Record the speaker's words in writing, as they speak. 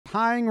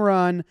tying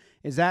run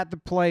is at the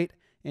plate,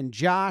 and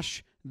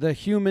Josh, the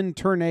human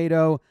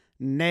tornado,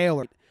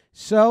 Naylor.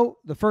 So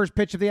the first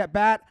pitch of the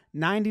at-bat,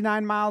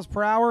 99 miles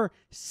per hour.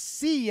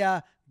 See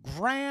ya.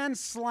 Grand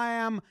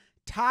slam.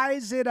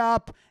 Ties it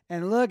up.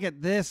 And look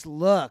at this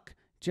look.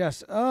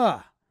 Just,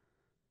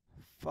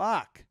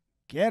 fuck.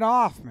 Get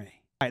off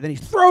me. All right, then he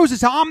throws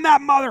his, I'm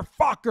that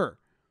motherfucker.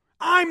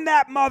 I'm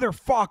that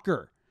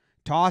motherfucker.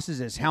 Tosses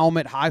his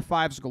helmet, high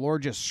fives galore,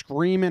 just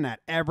screaming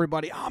at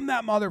everybody, I'm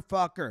that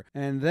motherfucker.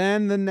 And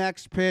then the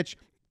next pitch,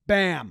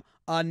 bam,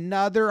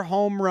 another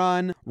home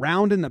run,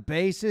 rounding the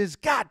bases.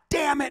 God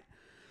damn it.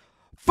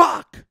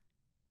 Fuck.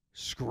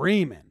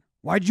 Screaming.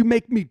 Why'd you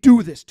make me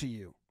do this to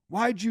you?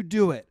 Why'd you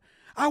do it?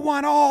 I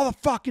want all the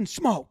fucking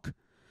smoke.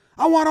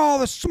 I want all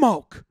the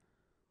smoke.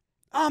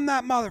 I'm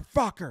that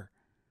motherfucker.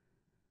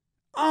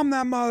 I'm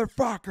that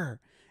motherfucker.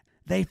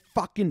 They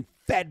fucking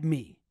fed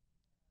me.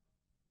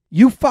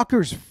 You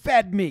fuckers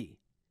fed me.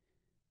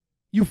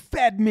 You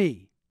fed me.